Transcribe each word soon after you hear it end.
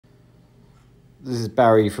This is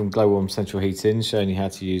Barry from Glowarm Central Heating showing you how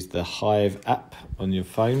to use the Hive app on your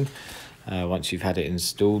phone once you've had it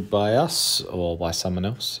installed by us or by someone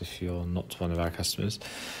else if you're not one of our customers.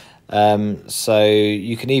 So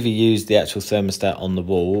you can either use the actual thermostat on the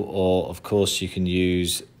wall, or of course you can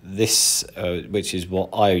use this, which is what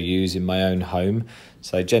I use in my own home.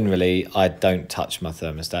 So generally I don't touch my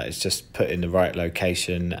thermostat, it's just put in the right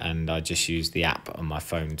location and I just use the app on my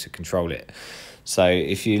phone to control it. So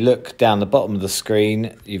if you look down the bottom of the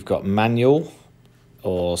screen, you've got manual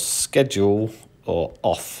or schedule or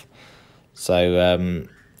off. So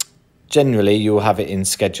generally you'll have it in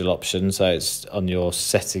schedule option, so it's on your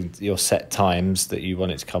setting, your set times that you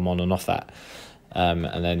want it to come on and off at.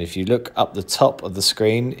 And then if you look up the top of the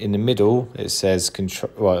screen, in the middle it says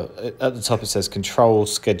control. Well, at the top it says control,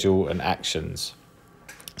 schedule and actions.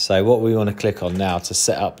 So what we want to click on now to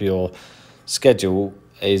set up your schedule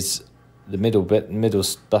is the middle button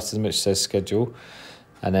which says schedule.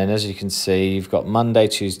 And then as you can see, you've got Monday,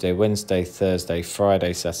 Tuesday, Wednesday, Thursday,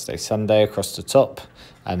 Friday, Saturday, Sunday across the top.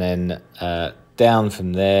 And then down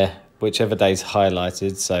from there, whichever day's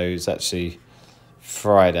highlighted, so it's actually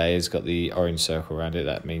Friday has got the orange circle around it.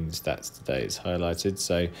 That means that's the day it's highlighted.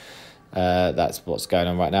 So that's what's going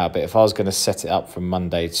on right now. But if I was going to set it up from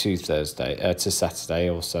Monday to Thursday, to Saturday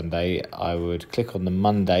or Sunday, I would click on the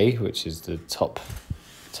Monday, which is the top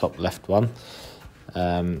left one.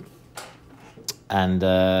 Then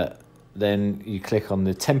you click on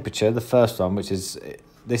the temperature, the first one, which is,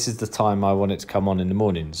 this is the time I want it to come on in the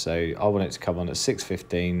morning. So I want it to come on at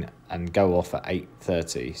 6:15 and go off at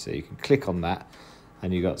 8:30. So you can click on that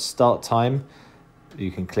and you got start time. You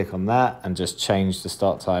can click on that and just change the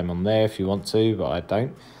start time on there if you want to, but I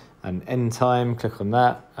don't. And end time, click on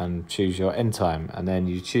that and choose your end time. And then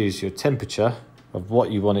you choose your temperature of what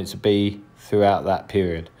you want it to be throughout that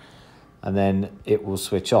period. And then it will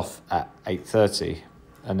switch off at 8:30.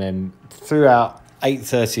 And then throughout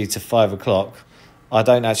 8:30 to 5 o'clock, I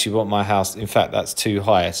don't actually want my house, in fact that's too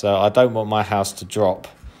high, so I don't want my house to drop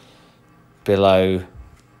below,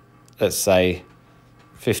 let's say,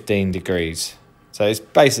 15 degrees. So it's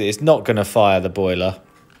basically, it's not going to fire the boiler.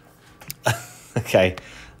 Okay,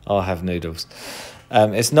 I'll have noodles.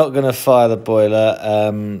 It's not going to fire the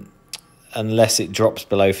boiler unless it drops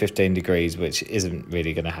below 15 degrees, which isn't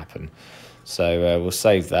really going to happen. So we'll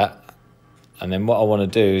save that. And then what I want to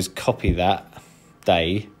do is copy that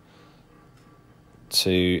day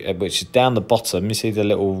to, which is down the bottom. You see the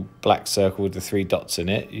little black circle with the 3 dots in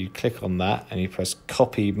it. You click on that and you press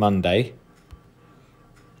copy Monday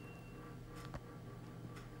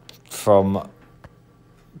from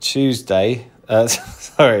Tuesday.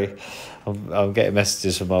 Sorry, I'm getting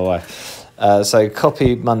messages from my wife. So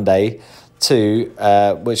copy Monday to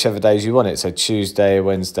whichever days you want it. So Tuesday,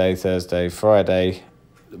 Wednesday, Thursday, Friday.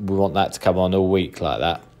 We want that to come on all week like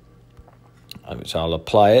that, which I'll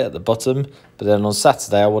apply it at the bottom. But then on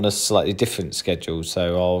Saturday I want a slightly different schedule,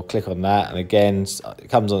 so I'll click on that, and again it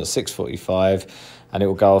comes on at 6:45 and it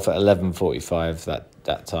will go off at 11:45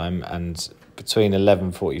 that time. And between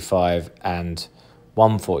 11:45 and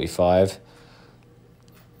 1:45,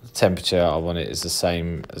 the temperature I want it is the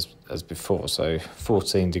same as before, so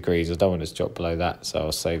 14 degrees. I don't want it to drop below that, so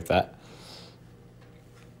I'll save that.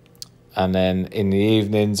 And then in the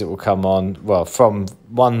evenings it will come on, well, from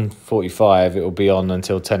 1:45 it will be on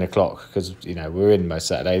until 10 o'clock, because, you know, we're in most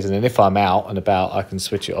Saturdays. And then if I'm out and about, I can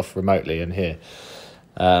switch it off remotely in here.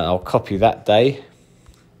 I'll copy that day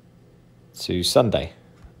to Sunday.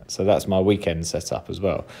 So that's my weekend setup as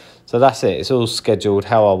well. So that's it. It's all scheduled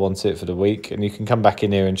how I want it for the week. And you can come back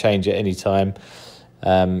in here and change it anytime,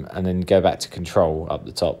 and then go back to control up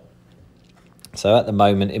the top. So at the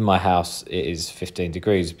moment in my house it is 15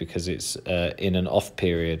 degrees because it's in an off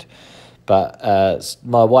period. But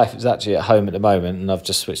my wife is actually at home at the moment and I've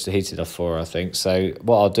just switched the heating off for her, I think. So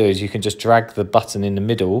what I'll do is you can just drag the button in the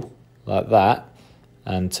middle like that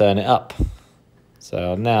and turn it up. So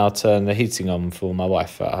I'll now turn the heating on for my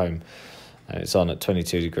wife at home and it's on at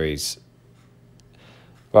 22 degrees.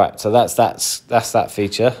 Right, so that's that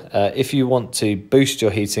feature. If you want to boost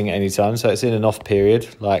your heating at any time, so it's in an off period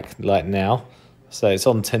like now, so it's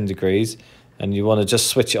on 10 degrees and you want to just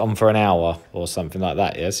switch it on for an hour or something like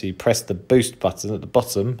that, yeah? So you press the boost button at the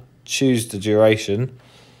bottom, choose the duration,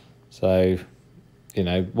 so, you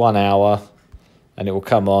know, 1 hour, and it will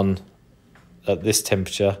come on at this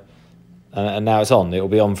temperature, and now it's on. It will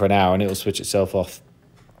be on for an hour and it will switch itself off.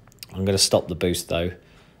 I'm going to stop the boost though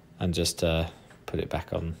and just put it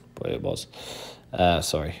back on where it was.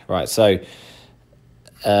 Sorry. Right, so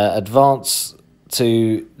advance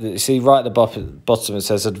to, see right at the bottom it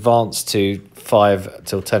says advance to 5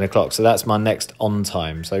 till 10 o'clock. So that's my next on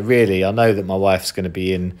time. So really, I know that my wife's going to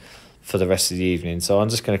be in for the rest of the evening. So I'm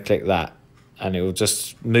just going to click that and it will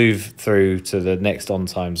just move through to the next on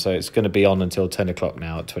time. So it's going to be on until 10 o'clock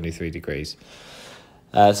now at 23 degrees.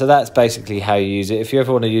 So that's basically how you use it. If you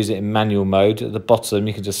ever want to use it in manual mode, at the bottom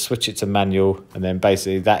you can just switch it to manual, and then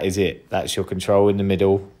basically that is it. That's your control in the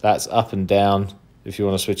middle. That's up and down. If you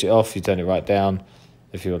want to switch it off, you turn it right down.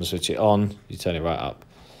 If you want to switch it on, you turn it right up,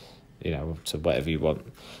 you know, to whatever you want.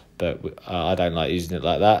 But I don't like using it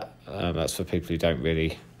like that. That's for people who don't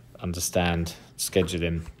really understand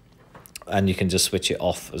scheduling. And you can just switch it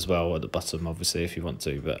off as well at the bottom, obviously, if you want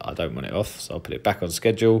to, but I don't want it off, so I'll put it back on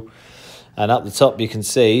schedule. And up the top, you can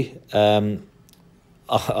see, I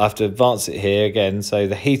have to advance it here again. So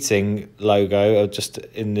the heating logo, just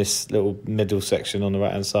in this little middle section on the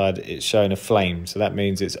right-hand side, it's showing a flame. So that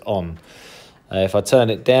means it's on. If I turn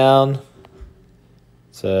it down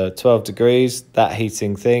to 12 degrees, that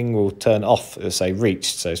heating thing will turn off. It'll say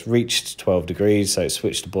reached. So it's reached 12 degrees, so it's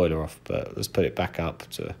switched the boiler off. But let's put it back up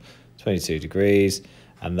to 22 degrees,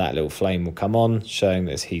 and that little flame will come on, showing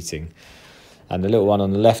that it's heating. And the little one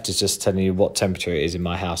on the left is just telling you what temperature it is in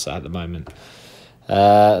my house at the moment.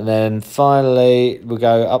 And then finally, we'll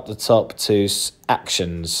go up the top to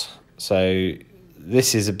actions. So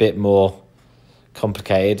this is a bit more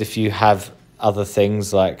complicated. If you have other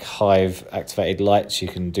things like Hive activated lights, you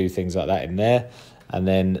can do things like that in there. And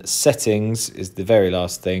then settings is the very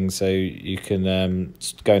last thing. So you can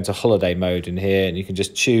go into holiday mode in here, and you can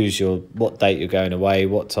just choose what date you're going away,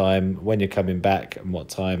 what time, when you're coming back, and what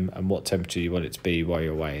time and what temperature you want it to be while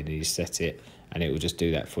you're away. And then you set it, and it will just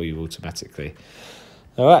do that for you automatically.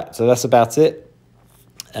 All right, so that's about it.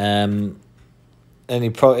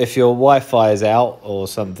 If your Wi-Fi is out or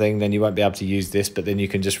something, then you won't be able to use this, but then you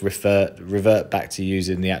can just revert back to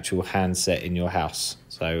using the actual handset in your house.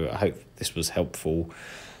 So I hope this was helpful.